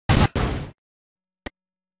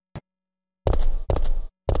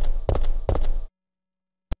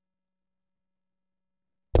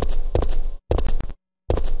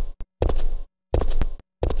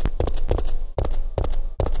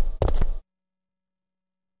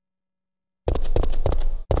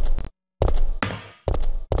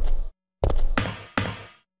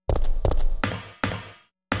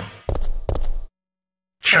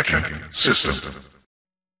Checking system.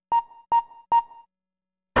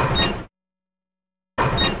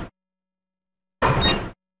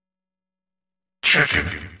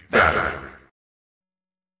 Checking battery.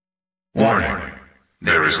 Warning,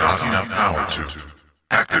 there is not enough power to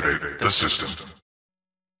activate the system.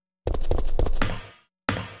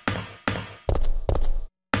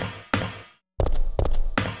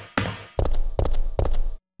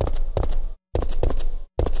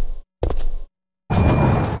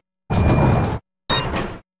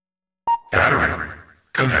 Battery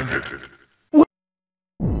connected.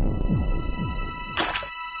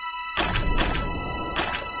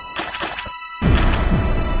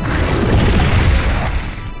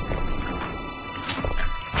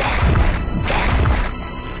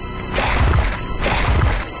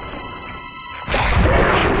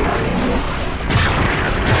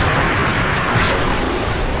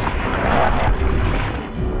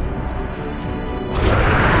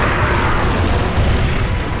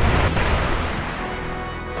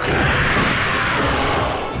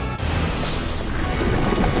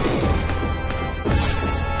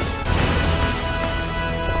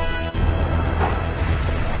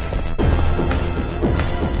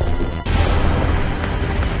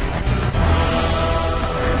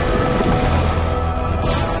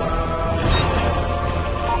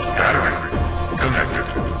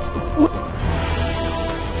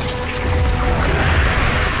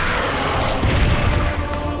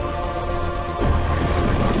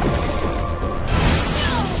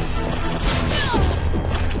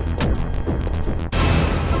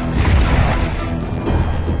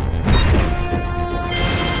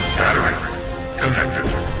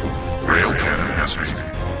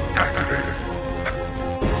 Activated.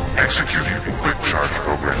 Executing quick charge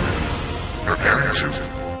program. Preparing to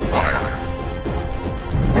fire.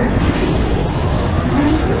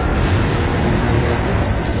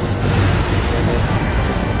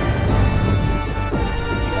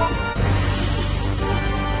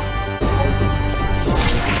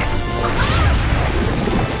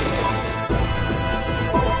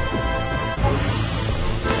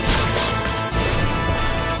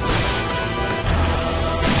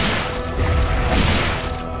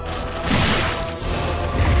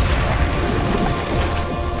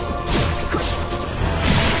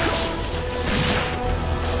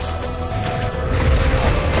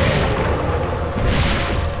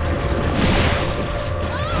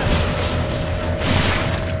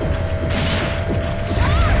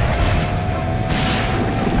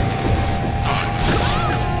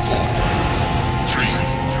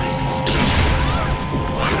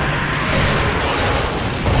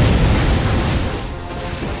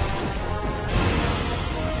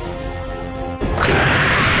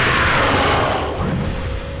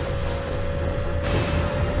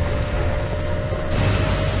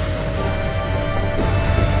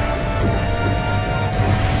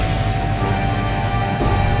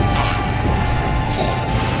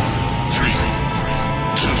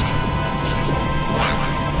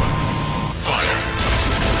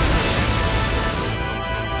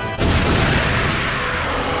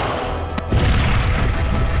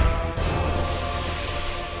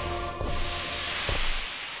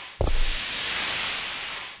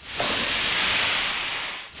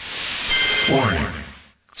 Warning.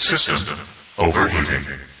 System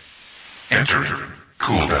overheating. Enter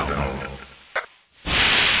cooldown mode.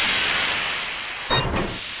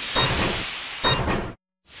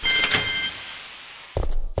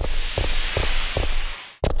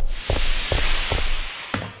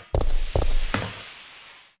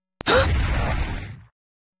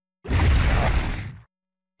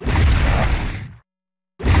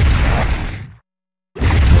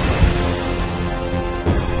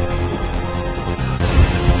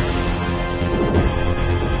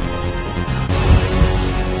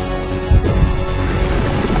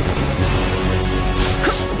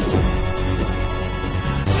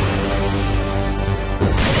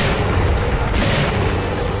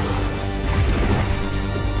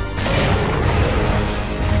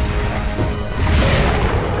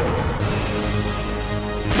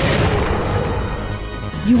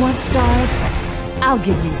 You want stars? I'll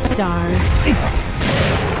give you stars.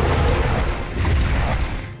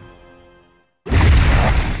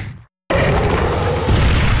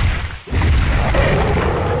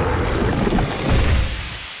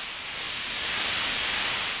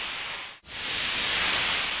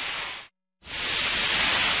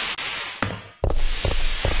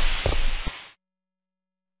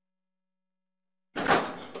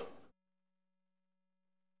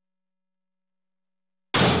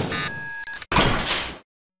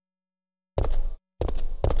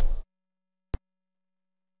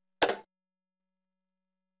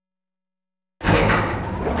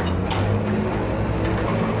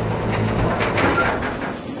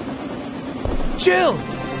 Jill!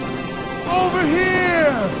 Over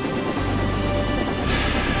here!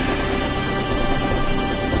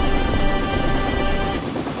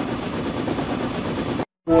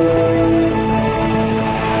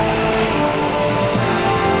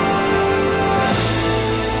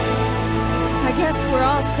 I guess we're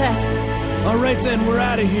all set. All right then, we're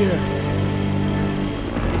out of here.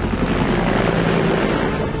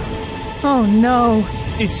 Oh no.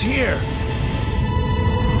 It's here.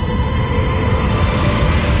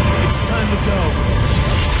 It's time to go.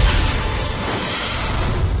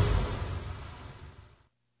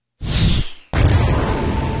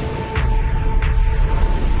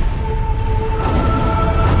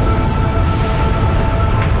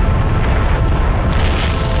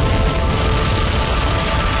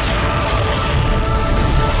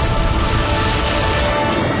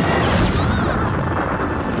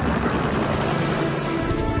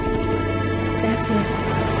 That's it.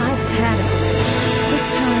 I've had it. This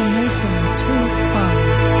time they've gone too far.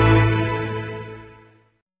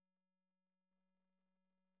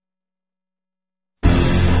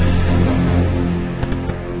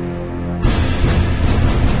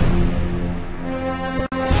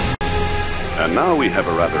 And now we have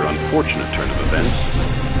a rather unfortunate turn of events.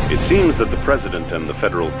 It seems that the President and the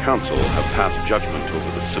Federal Council have passed judgment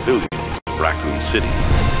over the civilians of Raccoon City.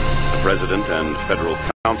 The President and Federal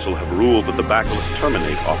Council have ruled that the Bacillus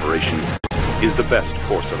Terminate operation is the best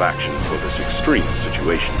course of action for this extreme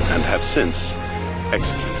situation, and have since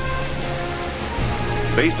executed.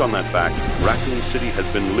 Based on that fact, Raccoon City has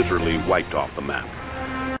been literally wiped off the map.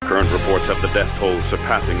 Current reports have the death toll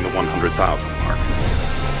surpassing the 100,000 mark.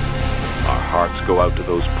 Our hearts go out to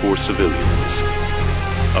those poor civilians